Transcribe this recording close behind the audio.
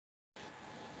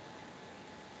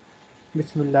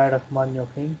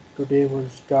Bismillahirrahmanirrahim. Today we'll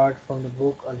start from the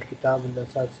book Kitab Al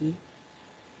Asasi,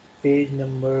 page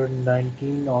number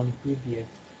 19 on PDF.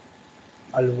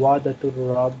 Al-Wadatul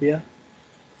Arabiyyah,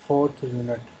 fourth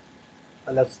unit.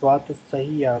 Al-Aswatus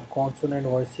Sahiya, consonant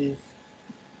voices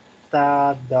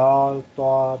ta, dal,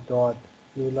 ta, dad.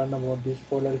 You will learn about these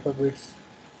four alphabets.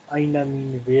 Aina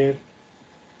means where,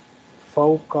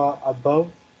 Fauka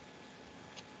above,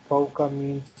 Fauka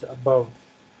means above,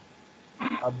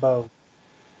 above.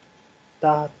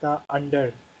 Tahta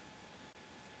under,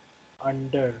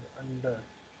 under.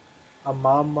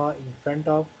 Amama in front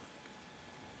of,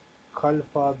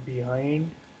 Khalfa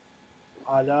behind,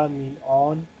 ala mean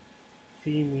on,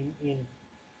 fi mean in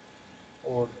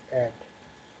or at.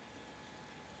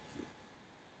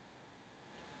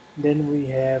 Then we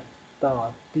have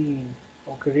ta, teen.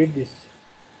 Okay, read this.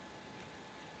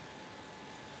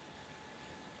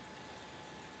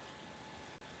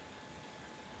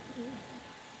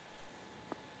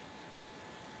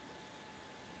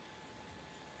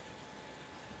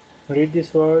 Read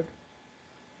this word.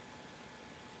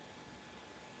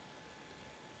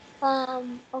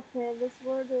 Okay, this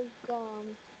word is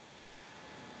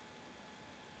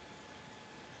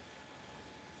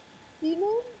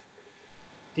Tinun.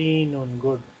 Teen on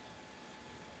good.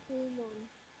 Tinun.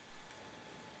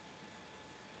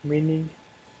 Meaning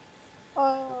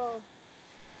Oh,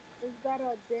 is that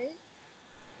a date?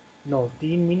 no.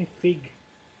 Teen mean fig.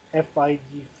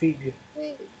 Fig fig.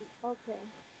 Fig. Okay.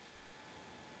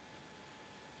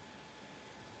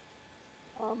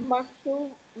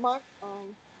 Maktu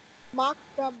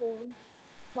Maktabun.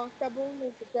 Maktabun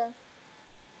is a desk.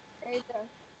 A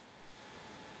desk.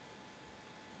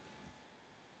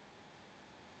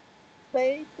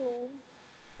 Baytun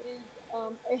is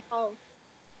a house.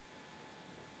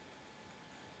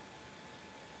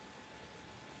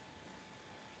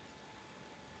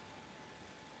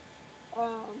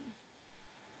 Um,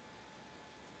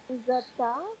 is that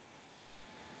ta?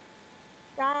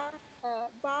 Ta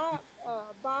ba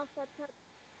fatat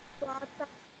ba ta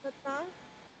ta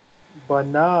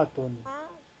Banatun. ba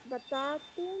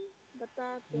batatun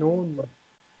batatun. Noon.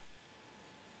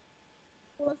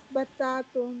 What's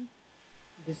batatun?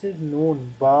 This is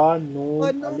noon. Ba Oh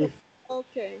noon no. alif.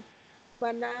 Okay.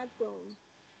 Banatun.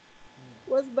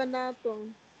 What's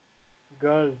banatun?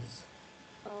 Girls.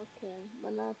 Okay.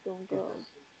 Banatun It girls.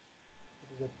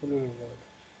 is a plural word.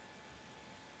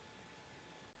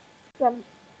 Sam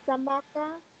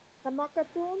samaka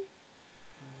samakatun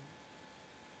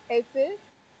a fish.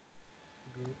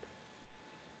 Good.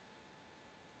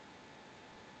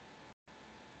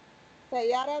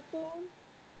 Sayaratun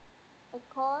a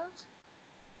car.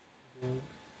 Good.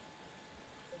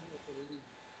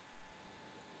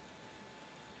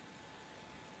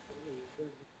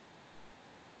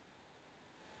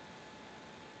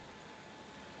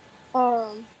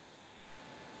 Um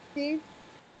tif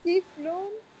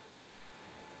tiflun.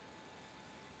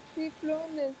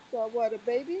 Tiflun is what, a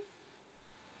baby?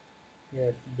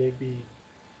 Yes, baby,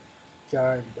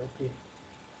 child. Okay.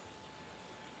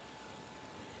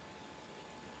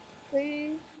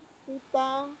 Si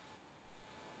kita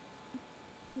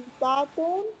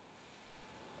kitatun.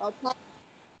 Oh,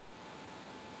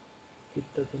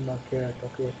 Kittatun a cat.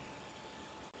 Okay.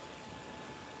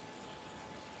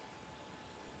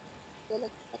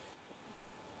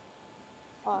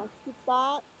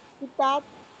 kitat kitat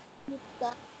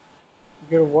kitat.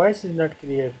 Your voice is not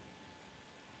clear.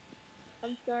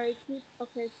 I'm sorry.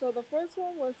 Okay, so the first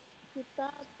one was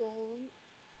kitatun,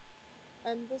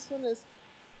 and this one is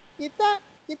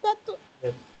kitatun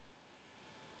Yes.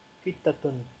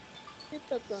 Kittatun.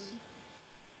 kitatun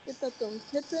kitatun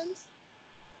kittens.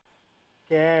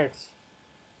 Cats.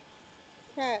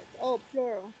 Cats. Oh,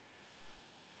 plural.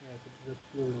 Yes, it is a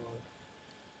plural word.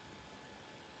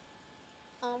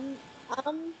 Um,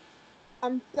 um,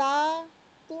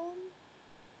 amtatun,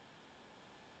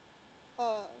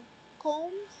 uh,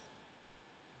 combs.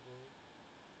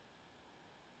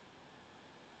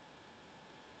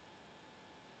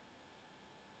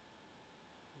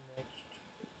 Next.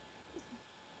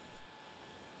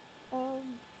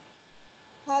 Um,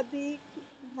 hadi,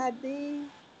 hadi.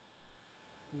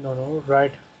 No, no,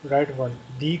 right one.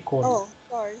 Decon. Oh,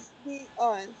 sorry.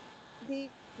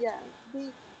 Yeah,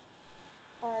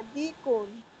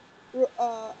 deacon.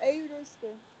 A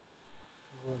rooster.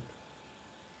 Good.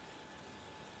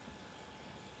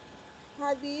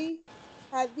 Hadi,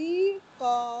 hadi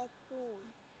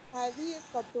cartoon. Hadi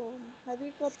cartoon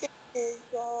is,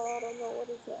 I don't know, what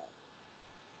is that?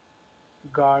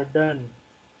 Garden.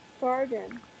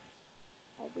 Garden.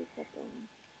 Hadi cartoon.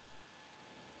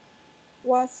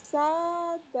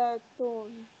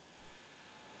 Wasadatun.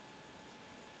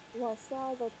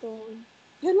 wasadatun.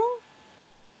 Pillow?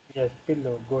 Yes,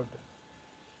 pillow. Good.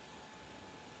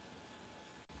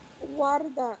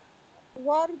 Warda.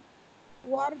 Ward.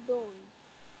 Wardon.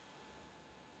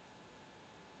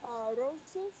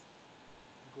 Roses.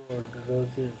 Good.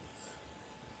 Roses.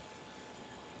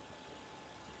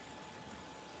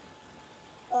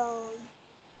 Um.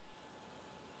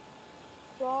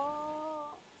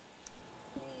 Rawitun.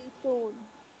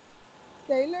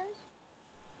 Tailor.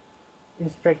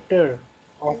 Inspector. Is.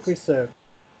 Officer.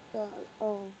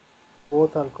 Oh.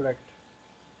 Both are correct.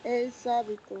 A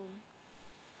sabitun.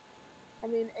 I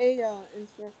mean a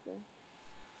instructor.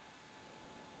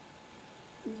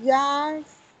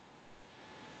 Yas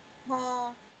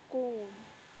hakun.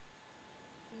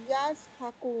 Yas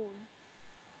hakun.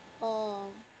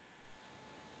 Um.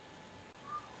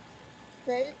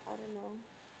 Fate. I don't know.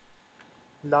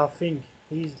 Laughing.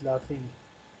 He's laughing.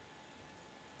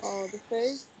 Oh, the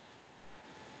face.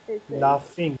 A face.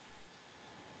 Laughing.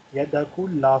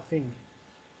 Yadaku laughing.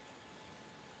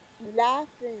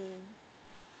 Laughing.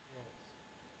 Yes.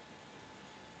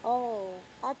 Oh,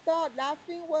 I thought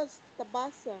laughing was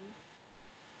tabasum.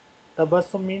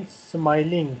 Tabassum means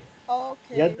smiling.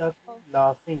 Okay. Yadaku Oh,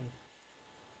 laughing.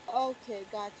 okay.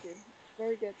 Got you.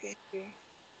 Very good. Thank you.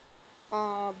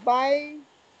 By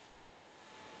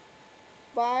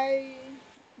by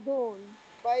dun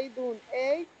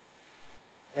egg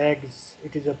Eggs.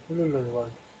 It is a plural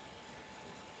word.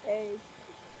 egg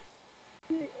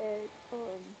egg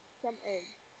some egg.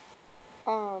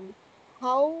 Um,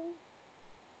 how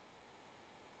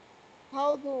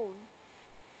dun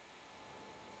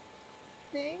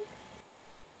think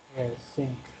Yes.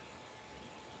 Sink.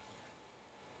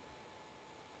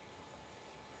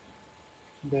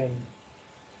 Then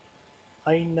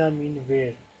aina mean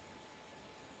where.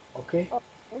 Okay.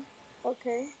 okay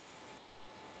okay.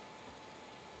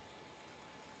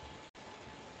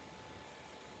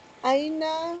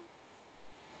 Aina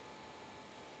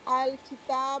al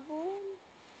kitabun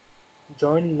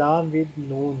Join lam with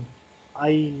noon.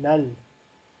 Ainal.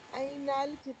 aina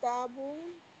al kitabun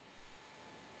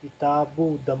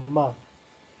Kitabu Dhamma.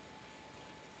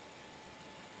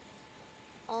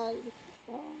 al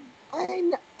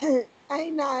aina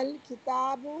aina al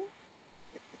kitabu.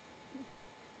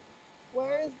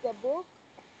 Where is the book?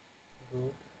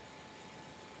 Good.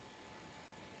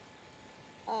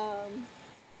 Um,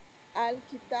 al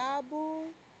kitabu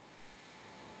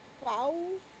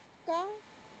fauka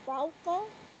fauka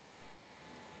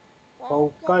fauka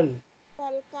Paukal.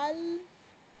 falkal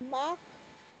mak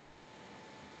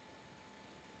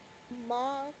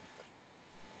mak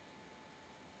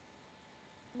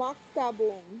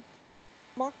maktabun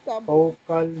maktabun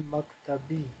Paukal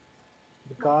Maktabi.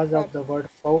 Because of maktab. the word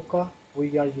fauka,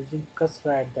 we are using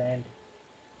kasra at the end.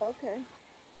 Okay.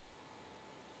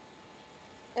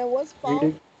 And what's Read fauk?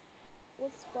 it.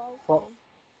 What's Fa- fauka?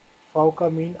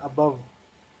 Fauka mean above,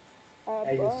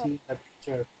 as you Above. see in the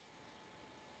picture.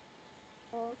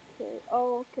 Okay.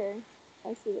 Oh, okay.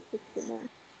 I see the picture now.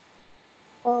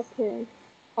 Okay.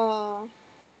 Uh,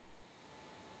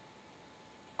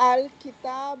 al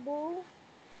kitabu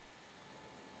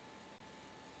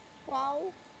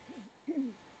fauk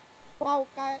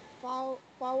faukal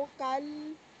faukal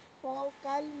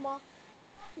faukal mak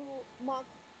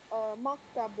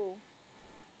maktabu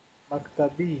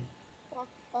Maktabi.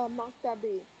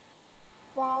 maktabi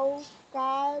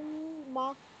faukal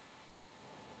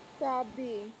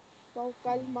maktabi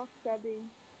faukal maktabi.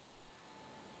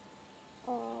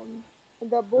 The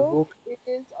The book book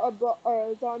is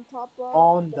on top of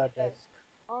on the the desk. desk.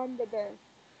 On the desk.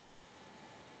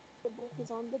 The book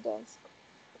is on the desk.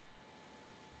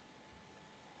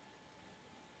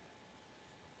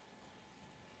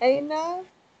 Aina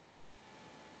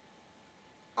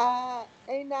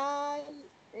Ainal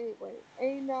wait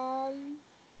Ainal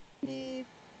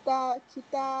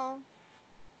kita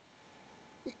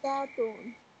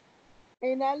kitatun Ainal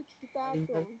Ainal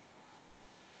kitatun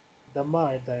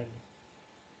Dhamma at the end.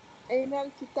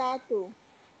 Ainal kitatu.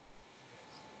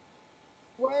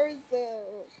 Where is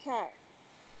the cat?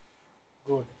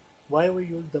 Good. Why we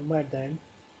use Dhamma at the end?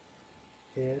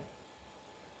 Here.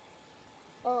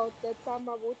 Oh, the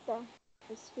tamabuta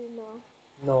is female.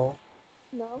 No.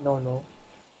 No. No.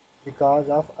 Because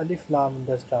of Alif Lam in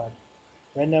the start.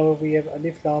 Whenever we have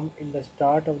Alif Lam in the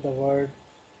start of the word,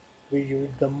 we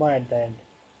use Dhamma at the end.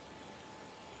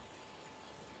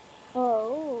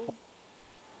 Oh.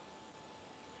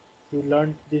 You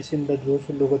learned this in the Dروس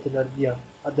اللغة العربية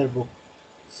other book,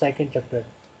 second chapter.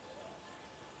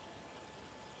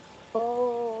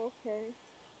 Oh, okay.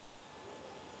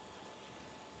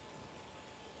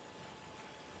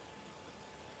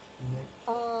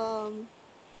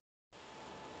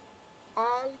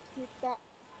 الكتاب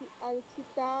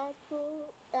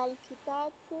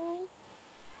الكتاب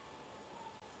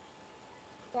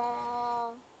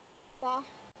تا- تحت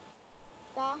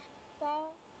تحت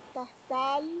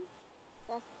تحتال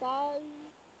تحتال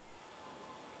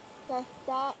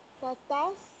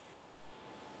تتس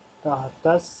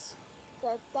تحتس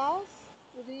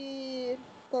تتسرير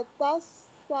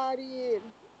تتسرير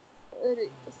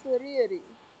سريري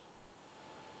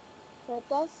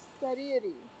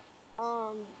تتسريري.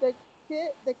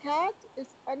 The cat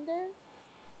is under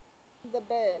the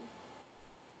bed.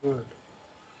 Good.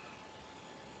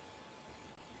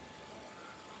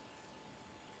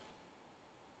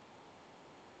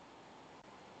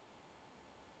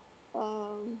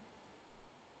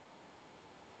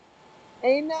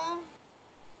 أين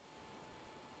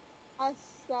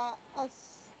أس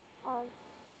أس أسا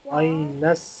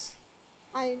Aynas.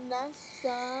 أين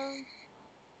السيارة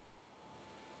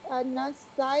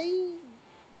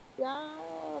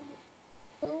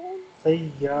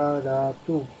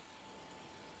Sayyaratu.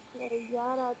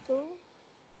 سيارة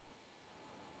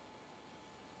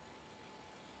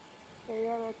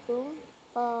سيارة.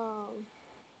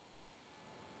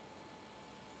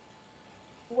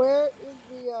 Where is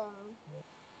the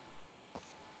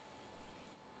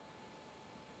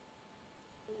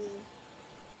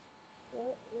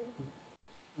where is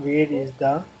Where where, is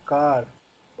the car?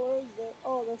 where is the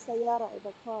سيارة,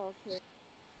 the car. Okay,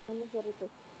 let me get it.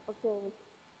 Okay,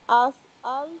 as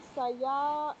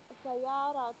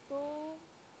سيارة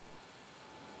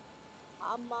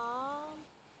أمام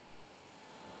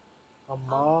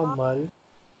أمام Amamal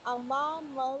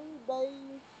أمام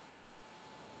البيت.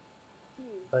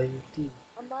 bayti.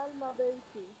 أمام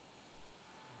بيتي.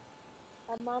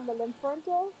 أمام in front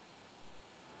of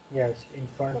Yes, in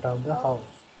the front of the car, house.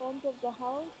 front of the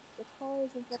house. The car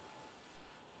is in front.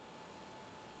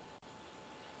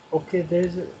 Okay, there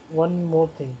is one more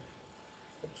thing.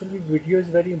 Actually, video is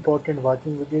very important.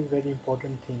 Watching video is very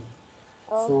important thing.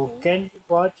 So, Okay. can you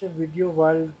watch a video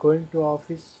while going to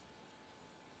office?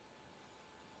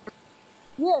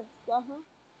 Yes. Uh-huh.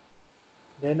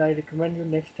 Then I recommend you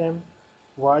next time,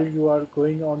 while you are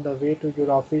going on the way to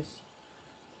your office,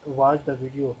 watch the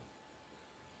video.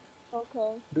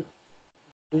 Okay. Do,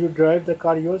 do you drive the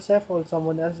car yourself or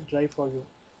someone else drive for you?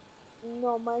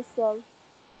 No, myself.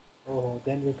 Oh,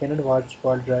 then you cannot watch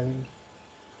while driving.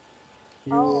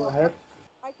 You Oh, have.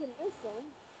 I can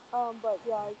listen. But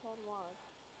yeah, I can watch.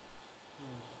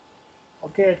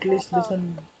 Okay, at least Um,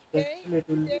 listen. Then today, it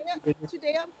will today, benefit.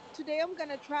 today I'm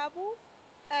gonna travel,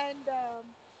 and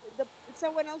the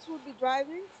someone else will be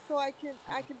driving, so I can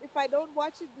if I don't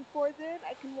watch it before then,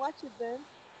 I can watch it then.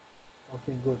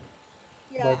 Okay, good.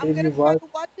 Yeah, But I'm if gonna you try watch, to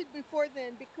watch it before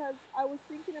then because I was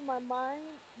thinking in my mind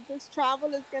this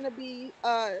travel is gonna be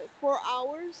 4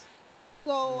 hours,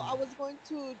 so I was going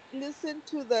to listen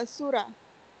to the surah,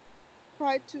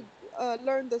 try to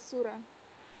learn the surah.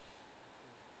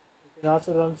 you can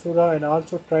also run surah and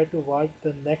also try to watch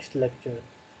the next lecture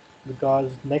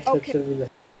because next Okay, lecture will.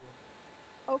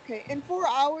 okay. In 4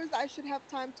 hours, I should have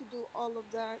time to do all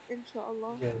of that,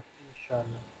 inshallah. Yes,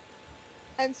 inshallah.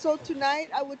 And so tonight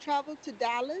I will travel to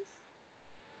Dallas.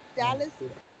 Dallas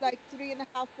Good. is like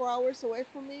 3.5, 4 hours away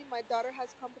from me. My daughter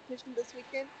has competition this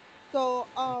weekend. So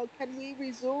can we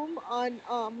resume on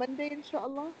Monday,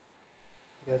 inshallah?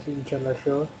 Yes, inshallah,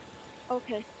 sure.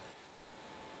 Okay.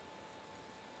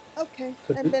 Okay.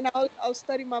 So, And then I'll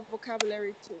study my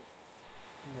vocabulary too.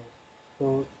 yes.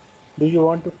 So, do you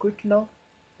want to quit now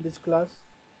this class?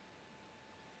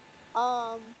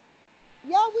 Um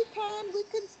yeah, we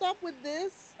can stop with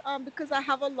this because I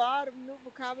have a lot of new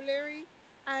vocabulary,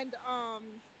 and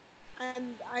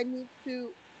I need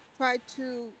to try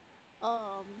to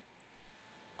um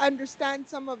understand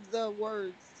some of the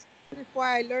words before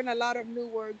I learn a lot of new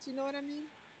words. You know what I mean?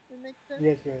 It makes sense?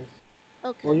 Yes, yes. Or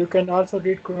Okay. you can also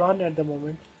read Quran at the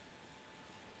moment.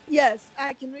 Yes,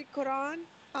 I can read Quran.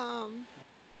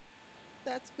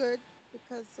 That's good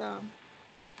because I'm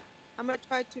gonna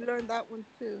try to learn that one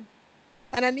too.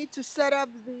 And I need to set up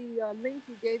the link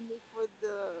you gave me for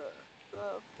the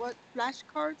what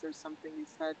flashcards or something you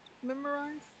said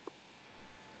memorize.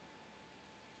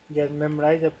 Yes,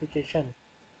 memorize application.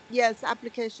 Yes,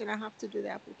 application. I have to do the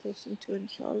application too,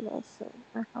 inshallah. So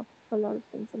I have a lot of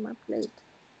things on my plate.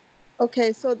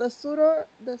 Okay, so the surah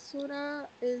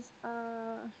is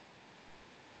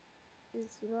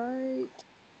right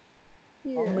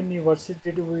How here. many verses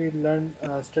did we learn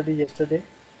study yesterday?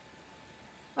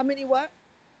 How many what?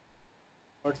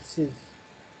 Verses,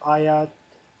 ayat.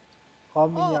 How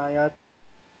many Oh, ayat?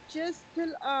 just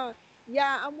till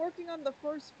yeah, I'm working on the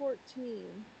first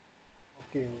 14.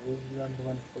 Okay, we learned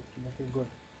 114. Okay, good.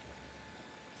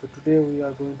 So today we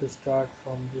are going to start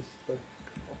from this, but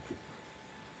okay.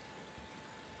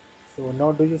 So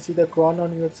now do you see the Quran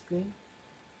on your screen?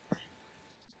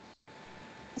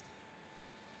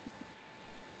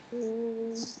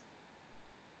 Mm,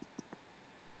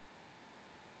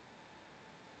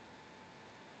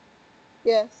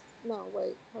 yes. No,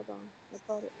 wait. Hold on. I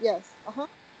thought it. Yes. Uh huh.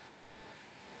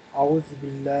 أعوذ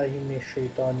بالله من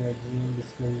الشيطان الرجيم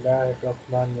بسم الله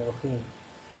الرحمن الرحيم.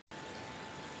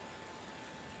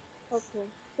 Okay.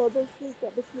 So this is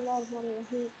the Bismillah ar-Rahman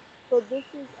ar-Rahim. So this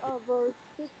is verse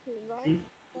 15, right? Li,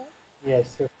 Yes.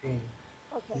 yes, 15.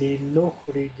 Okay.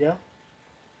 لنخرج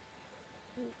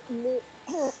Li,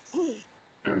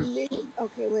 li,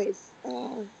 okay, wait.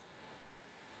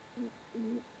 N-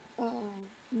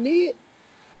 li,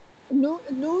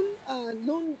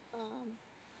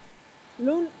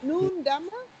 noon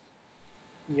dama.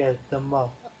 yes,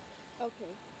 Dhamma. Uh,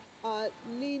 okay.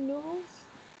 Linu,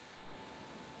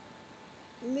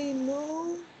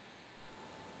 linu,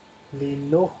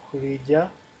 لنخرج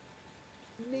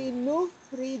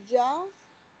linukhrija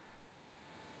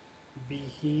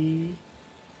به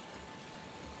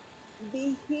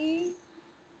bihi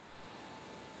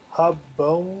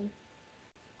حبا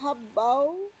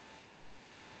habbau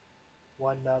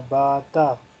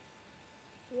ونباتا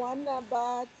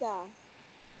wanabata.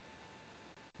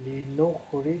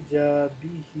 لنخرج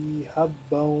به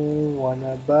حبا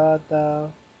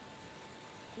ونباتا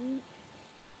N-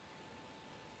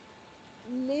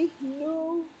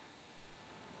 Lihnu,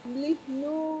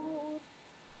 lihnu,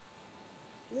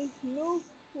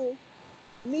 lihnuhu,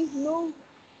 lihnuhuri.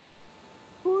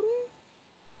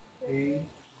 Yes, Read yes.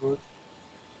 good.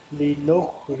 Li-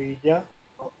 لنخرج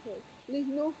Okay.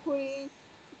 Lihnuhuri,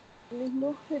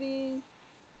 lihnuhuri,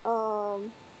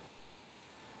 um,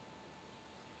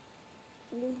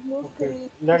 okay,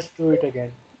 lihnuhuri, let's do it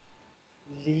again.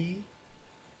 Li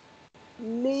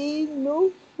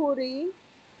linuhuri,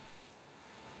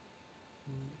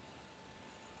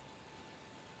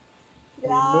 ja,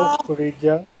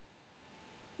 لنخرج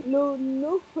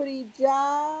lunuhrija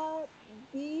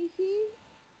bihi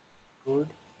good.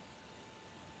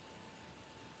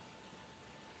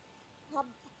 hab,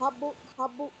 habu,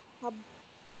 habu, hab,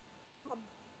 hab,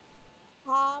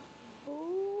 habu,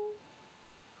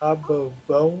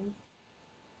 حبا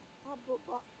habu,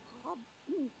 hab,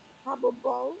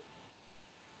 habubon,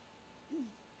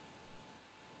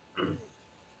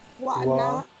 wana,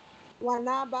 و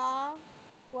wanaba,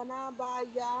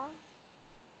 wanabaya,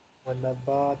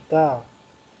 ونباتا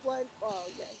oh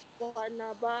yes,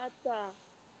 wanabata,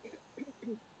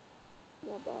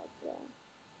 nabata,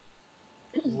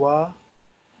 و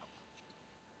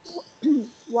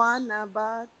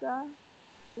wanabata,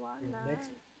 wana,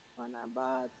 next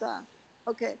wanabata.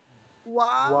 Okay.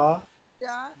 Wa, و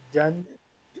ja, جن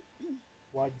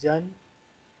وجن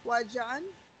wajan,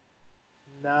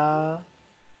 نا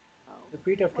oh,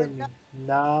 repeat after me wajan,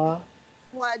 نا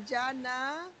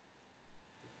wajana,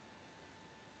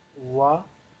 و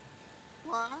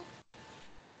wa,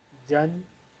 جن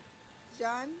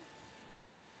jan,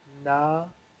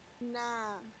 نا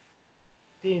na,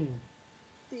 تن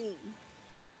tin,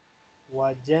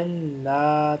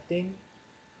 وجنات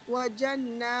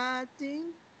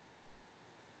wajannatin,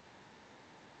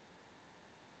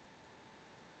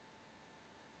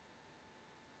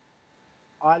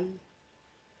 al,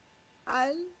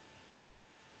 الفا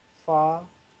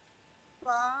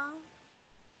fa,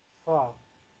 فا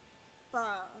fa,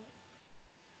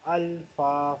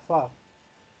 الفافا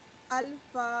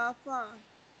alfafa,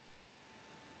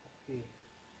 okay.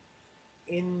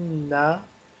 إن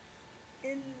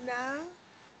inna,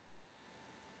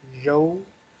 جو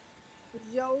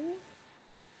yow,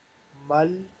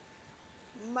 مل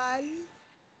mal,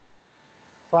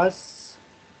 فس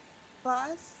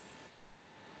fas,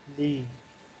 لي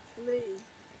li,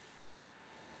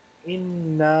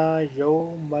 إن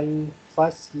يوم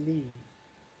الفصل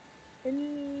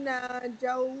inna,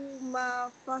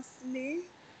 jawma, fasli,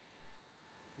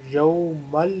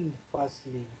 يوم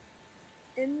الفصل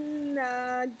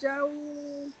inna,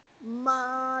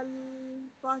 jawmal,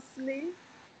 fasli,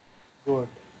 good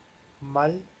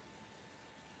مل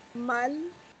mal,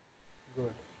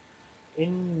 good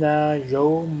إن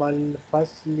يوم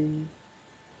الفصل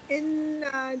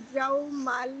inna,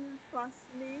 jawmal,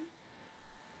 fasli,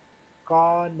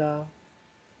 كان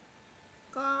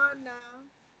kana,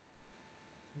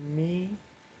 ميقاتا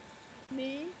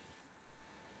mi,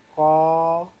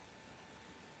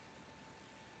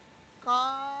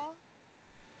 ka,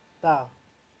 ta,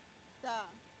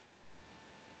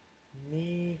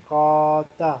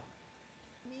 ميقاتا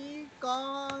mi,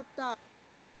 ka,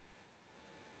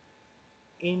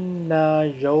 इन्ना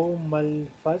यौमल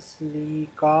फस्ली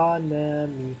काना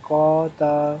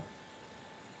मिकाता।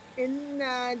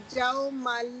 इन्ना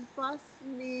यौमल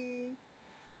फस्ली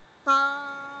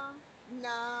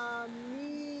काना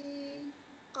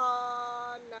मीकाना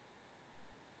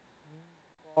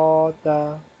काता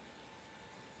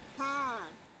का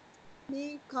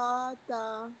मीकाता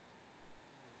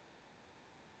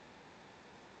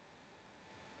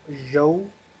यौ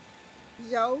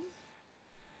यौ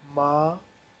मा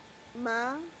मा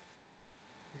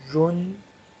युन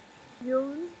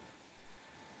युन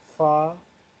फा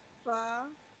फा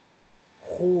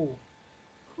खू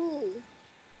खू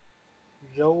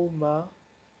यौमा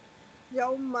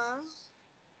यौमा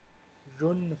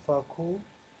युनफखु।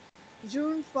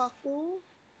 युनफकु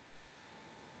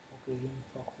ओके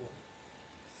युनफखु।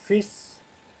 फिस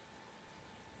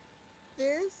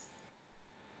फिस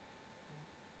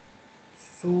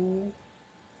सू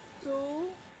सू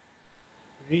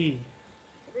री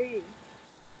री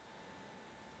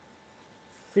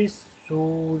फिस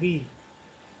सूरी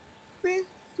फिस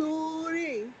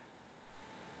सूरी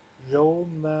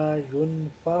यौमा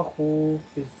युनफखु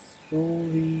फिस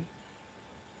Suri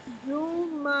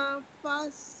Yuma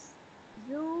fas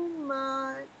Yuma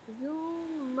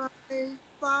Yuma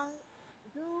fa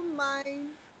Yuma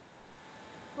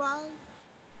fa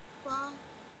fa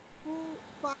fu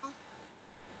fa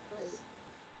wait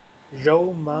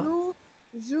यौमा Yu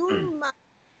Yuma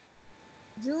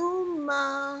Yuma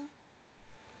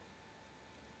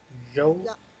यौ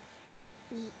ya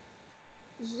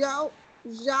Yao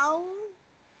Yao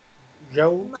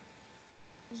यौ ma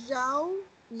Yao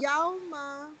Yao ma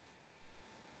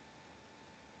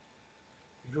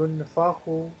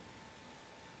युनफखु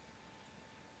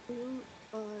Yun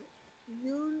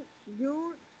Yun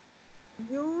Yun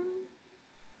Yun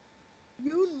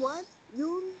Yun what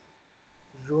Yun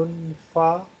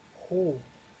युनफखु।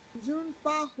 Yun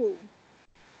Fahu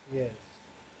Yes.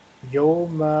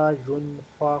 यौमा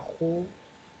युनफखु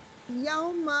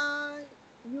Yauma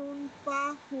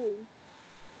Yunfahu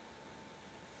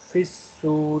fish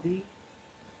Suri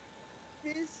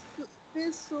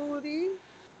Fisuri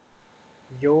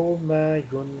यौमा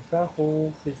युनफखु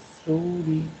fish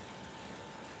Suri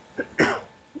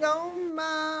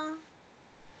Yauma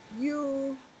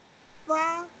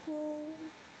Yufahu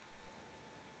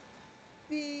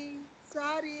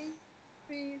Fisari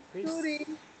fish Fisuri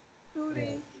Suri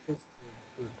yes fish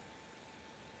good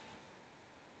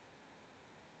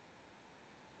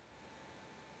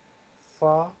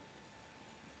फा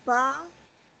Fa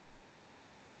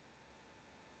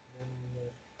then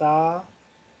ता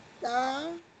Ta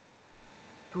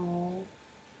तू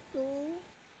Tu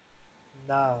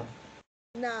ना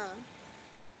Na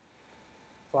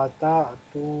फता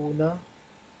Tuna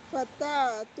Fata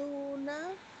Tuna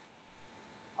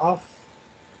of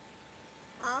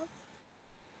Af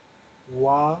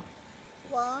वा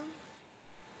Wa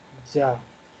जा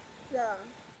Ja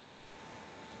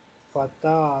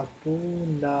फता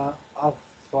तूना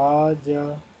अफवाजा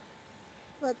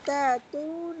Fata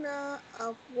Tuna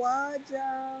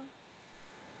Afwaja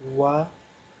वा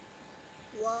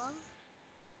Wa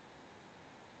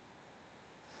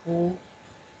फू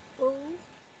Fu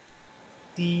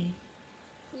ती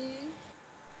Ti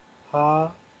हा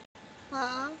Ha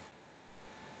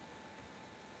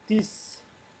तिस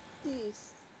Tis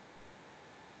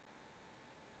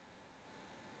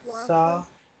सा Wafu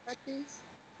Atis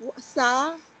Sa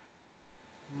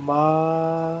मा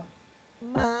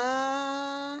Ma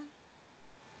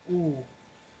ऊ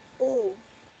O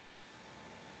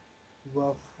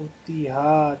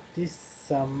वफुतिहातिस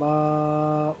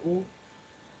समाउ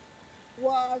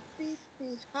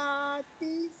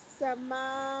Wafitihati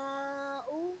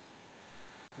Samau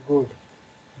good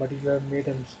but you have made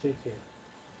a mistake here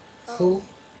fu Oh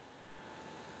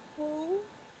Fu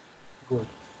good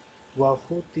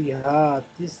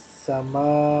वफुतिहातिस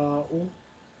समाउ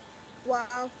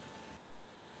Waf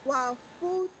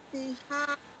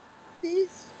Wafutihati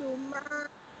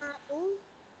Sumau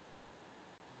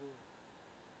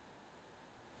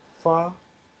फा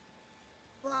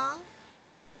Fa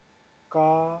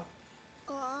का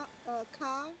Ka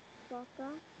Faka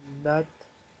नत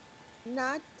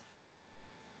Nat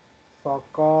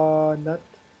फकानत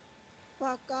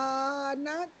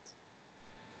Fakanat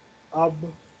अब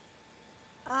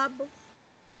Ab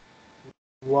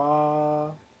वा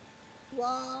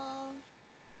Wa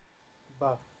ब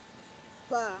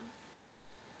Ba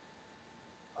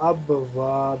अब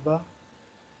Wahab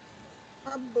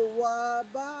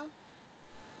Abwaba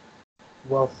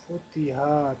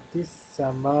वफुतिहातिस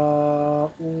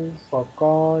समाउ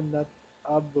फकानत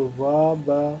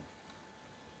अबवाबा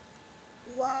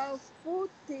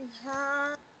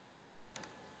وفتحت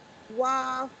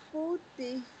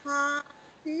وفتحت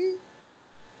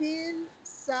في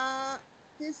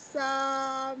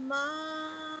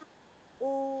السماء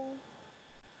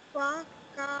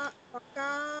فكانت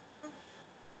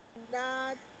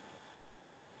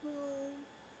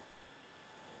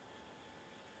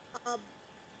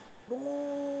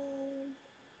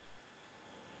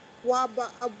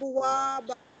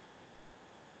أبواب.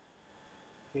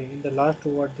 Okay, in the last two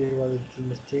words there was a little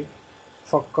mistake.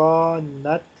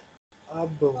 فَكَانَتْ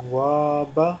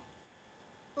أَبْوَابَ.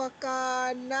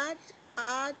 فكانت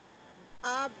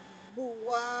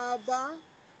أبواب.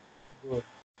 Good.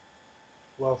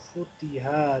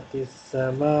 وَفُتِحَتِ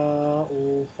السَّمَاءُ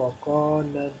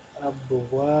فَكَانَتْ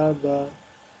أَبْوَابًا.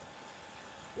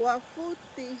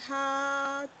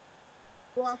 وفتحت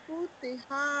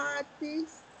وفتحت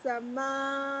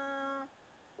السماء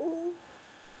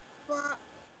ف-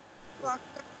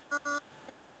 فكانت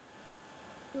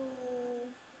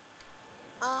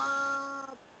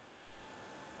أب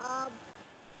أب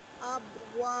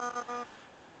أبواب.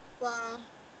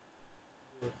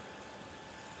 Good.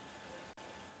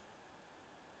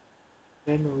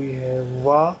 Then we have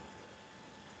wa,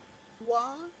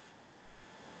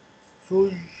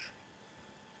 suj,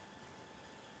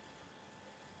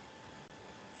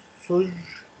 suj.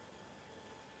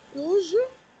 وسوج.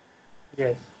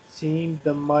 Yes. Sin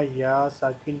damma ya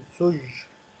sakin suj.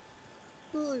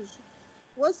 سوج.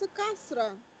 What's a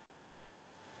kasra?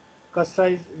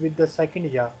 Kasra is with the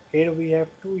second ya. Here we have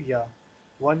two ya.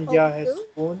 One Oh, ya we has do?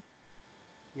 spoon.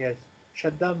 Yes.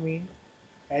 Shadda mean,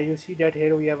 as you see that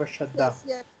here we have a shadda. Yes,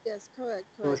 yes, yes. Correct,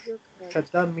 So correct. You're correct.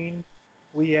 shadda mean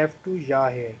we have two ya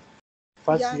here.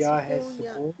 First Ya ya has sukun,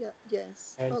 ya, spoon ya,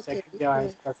 yes. and Okay, second ya has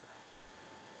yes. kasra.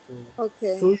 So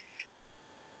Okay. suj,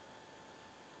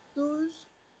 Suj,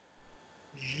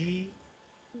 ji,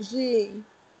 ji,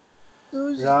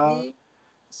 ra,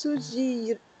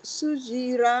 suji,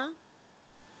 sujira,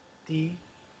 ti,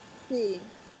 ti,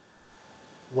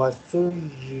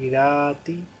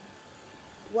 wasujirati.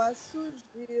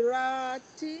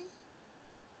 wasujirati.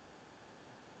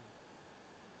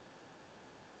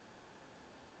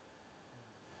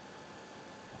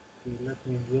 Okay, let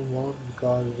me zoom out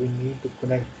because we need to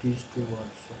connect these two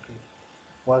words. Okay.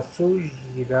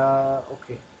 Wasujira.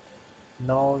 Okay.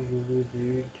 Now you will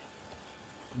read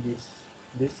this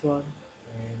one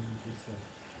and this one.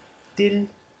 Till.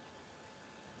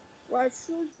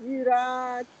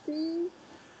 Wasujirati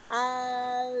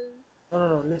al. No, no,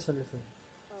 no. Listen, listen.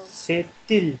 Oh, Say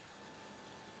till.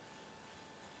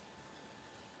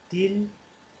 Till.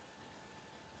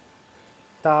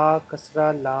 Ta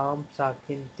kasra lam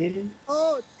sakin till.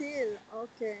 oh, till.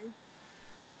 Okay.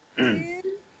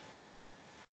 Till,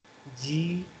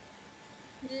 Ji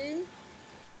ji,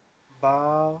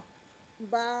 ba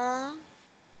ba,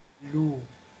 lu.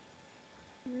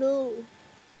 lu,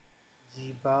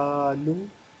 Jibalu.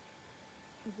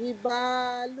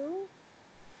 jibalu,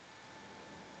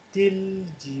 Til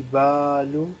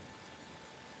jibalu.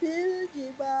 til,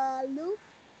 jibalu.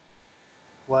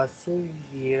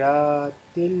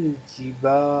 Wasuyiratil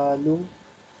jibalu.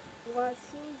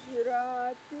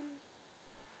 Wasujiratil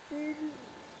til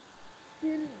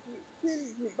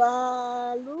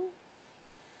jibalu.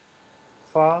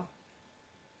 Fa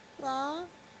Fa,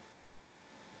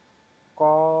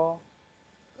 ko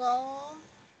ko,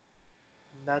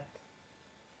 nat.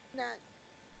 nat,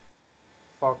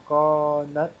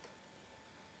 Fakonat.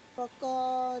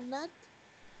 coconut,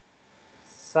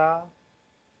 Sa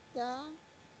sa,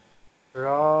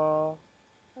 ra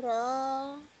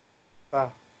ra,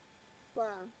 ba.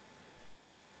 pa,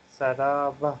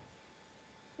 Saraba.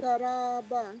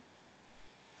 saraba,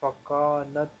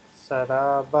 Fakonat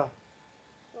saraba.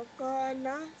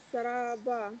 coconut,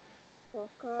 saraba,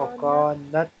 coconut,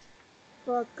 Fakonat.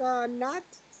 coconut,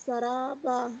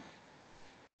 saraba.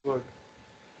 Good.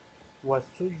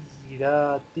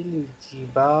 Wasuyiratil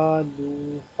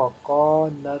jibalu.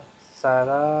 Fakonat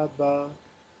saraba.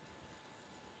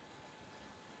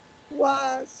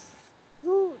 Was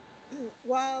su,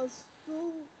 was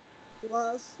su,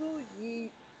 was su,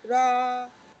 yira,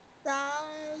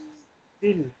 tal,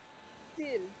 Til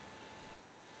til,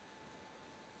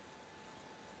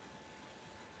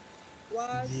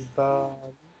 was su,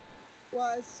 jibalu.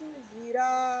 was su,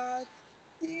 yira,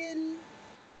 til,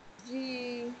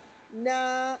 ji,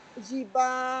 na,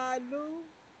 jibalu,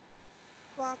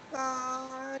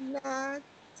 fakanat,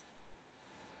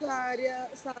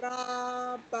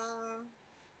 saraba.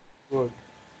 Good.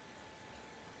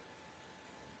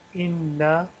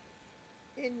 Inna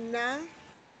Inna,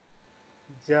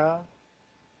 ja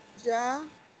ja,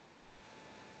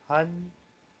 han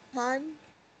han,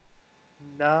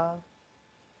 na,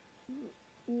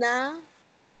 na,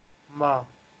 ma,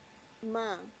 ma,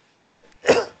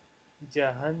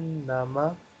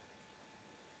 jahannama,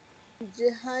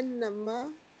 jahannama,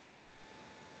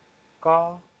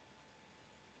 ka,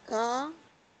 ka,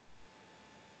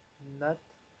 nat,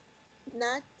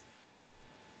 nat,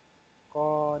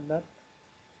 qanat,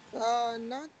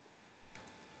 kanat,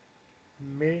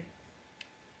 mir,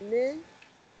 mi,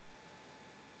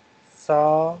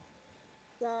 sa,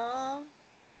 sa,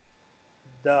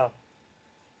 da.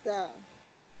 da.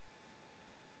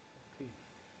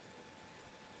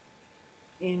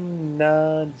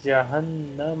 Inna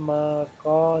jahannama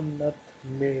kanat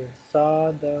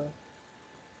mirsada.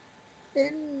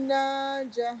 Inna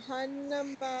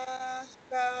jahannama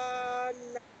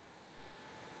kanat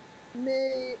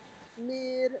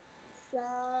mirsadu.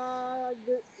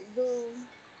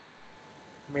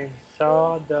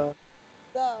 Mirsada.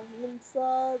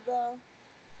 Mirsada.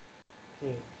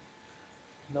 Okay.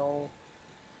 Now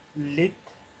lit,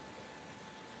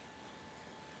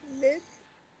 Lit,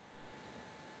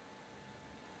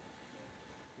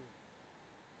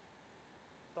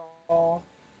 ta,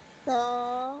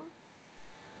 ta,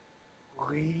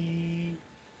 ri,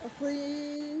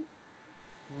 ri,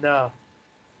 na.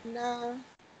 na,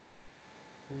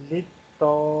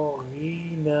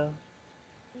 Litorina.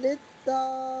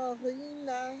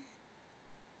 litarina.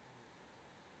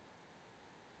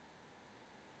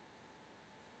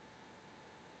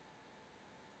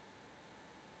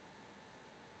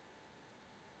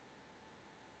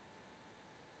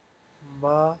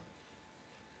 Ma,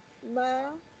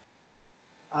 Ma,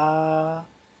 a,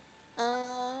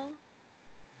 a,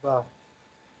 ba.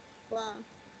 ba.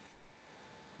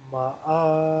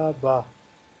 Ma'aba.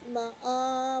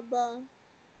 Maaba,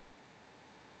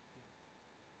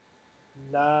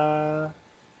 La,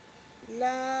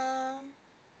 la,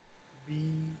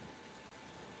 bi,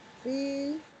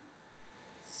 bi,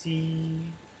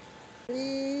 si,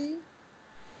 bi,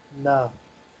 na.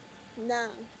 na.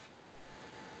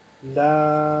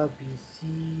 La,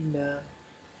 bisina.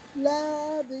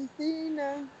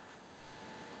 Labithina,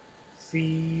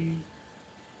 Fi,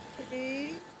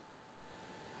 fi,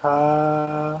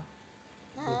 ha.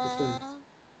 Beautiful. ha,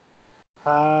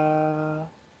 Ha,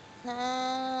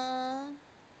 ha,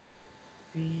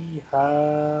 fi,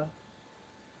 ha.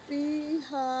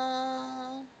 fiha,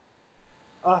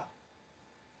 Ah,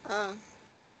 ah,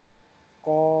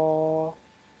 ko,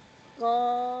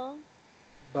 ko,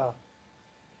 ba.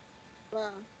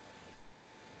 ba,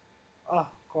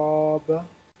 Ah, ko, ba.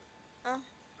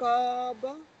 ahqab,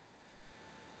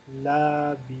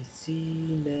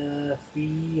 لابسين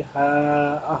فيها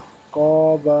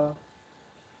أحقابا.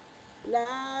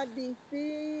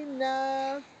 labithina,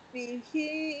 fihi,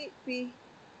 fi,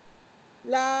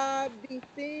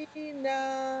 labithina,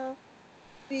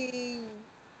 fi,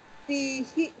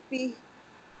 fihi, fi,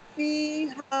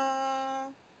 fiha,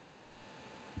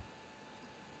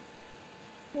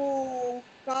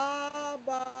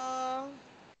 hukaba,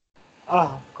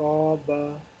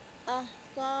 أحقابا.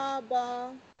 ahqaba,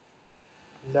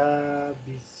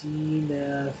 لابسين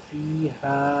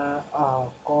فيها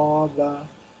أحقابا.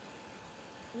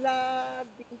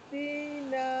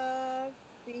 labithina,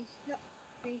 fiha,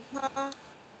 fiha,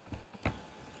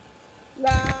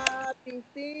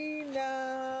 labithina,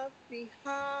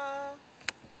 fiha,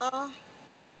 ah,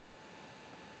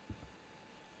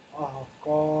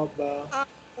 أحقابا.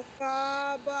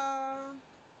 ahqaba,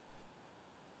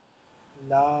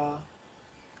 لا،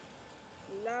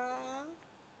 la,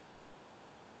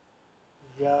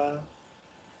 يا،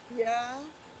 ya,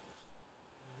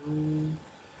 ذو،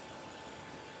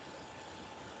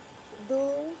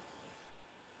 du,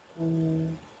 كو،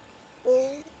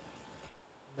 u,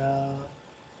 نا.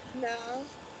 na,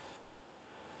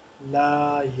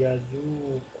 لا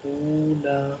يذوقون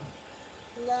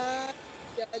la,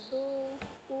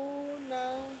 yadukuna,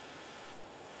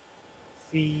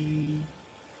 فيها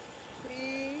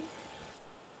fi,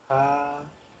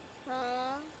 ha,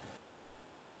 ها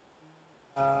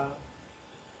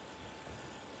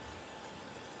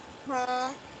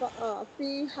ha,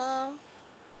 fiha,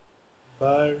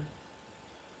 بر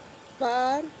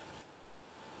bar,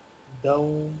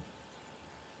 دو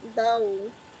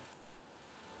daw,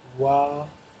 و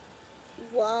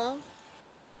wa,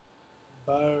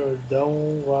 بردو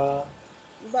و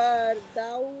bar,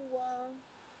 dawa,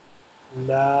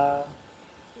 لا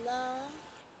la,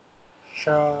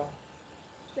 شا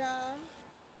sha,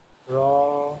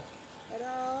 را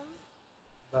ra,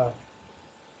 با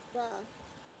ba,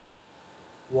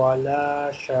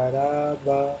 ولا شراب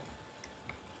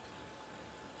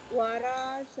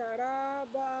wara,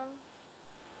 sharaba,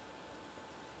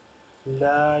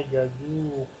 لا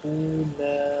يذوقون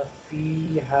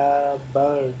فيها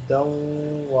بردا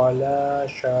ولا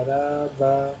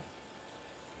شرابا.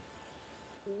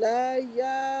 لا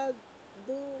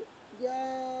يذو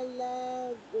يا لا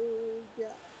ذو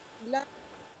يا لا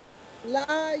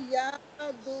لا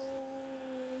يذو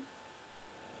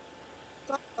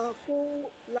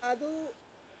لا ذو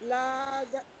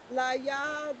لا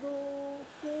يذوقون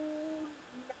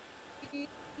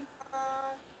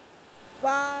فيها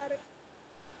بردا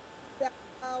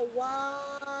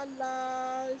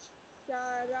ولا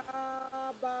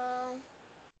شرابا.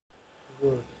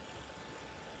 Good.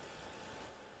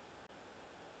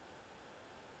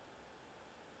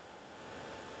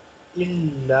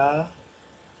 إلا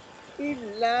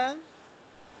إلا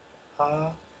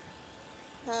ها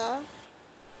ها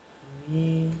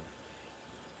ميم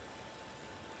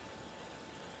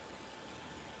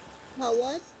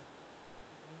what?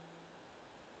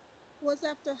 What's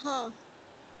after ha?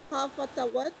 Ha fata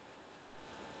what?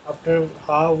 after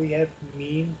ha we have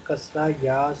meme kasra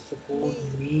ya sukoon Me.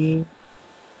 meme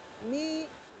Me.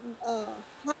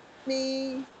 Ha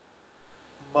me.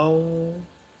 mau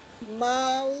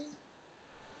Mau.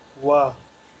 wa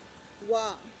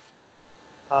Wa.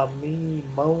 hami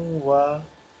mau wa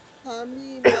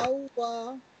Hami mau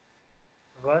wa.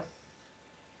 ras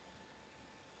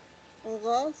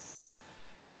Ras.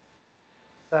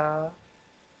 sa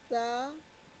Sa.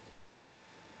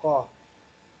 ka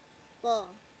Ka.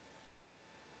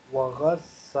 wa ras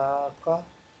sa ka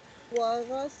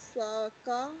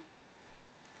Warasaka.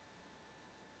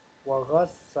 wa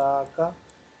ras sa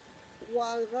ka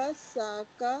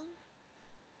Warasaka.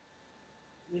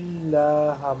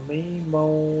 illa hami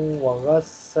mau wa ras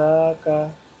sa ka.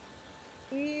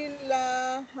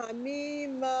 Ila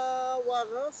hamima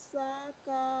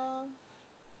warasaka.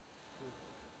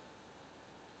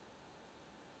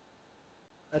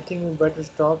 I think we better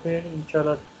stop here.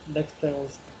 Inshallah, next time we'll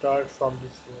start from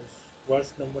this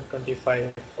verse number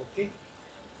 25. Okay,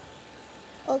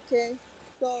 Okay.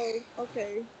 So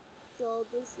okay. So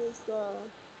this is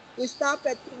we stop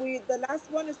at the last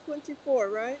one is 24,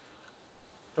 right?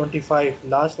 25.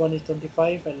 Last one is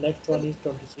 25, and next one The, is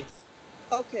 26.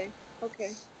 okay.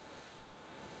 Okay.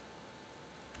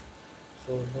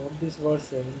 So note this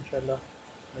verse, and inshallah,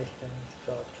 next time we'll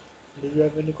start. Do you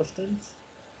have any questions?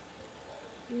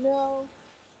 No.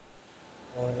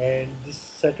 And this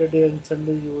Saturday and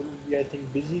Sunday you will be, I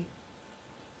think, busy.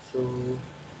 So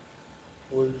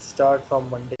we'll start from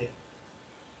Monday.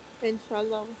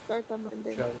 Inshallah, we'll start on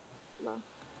Monday. Inshallah. Allah.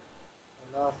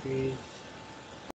 Allah Hafiz.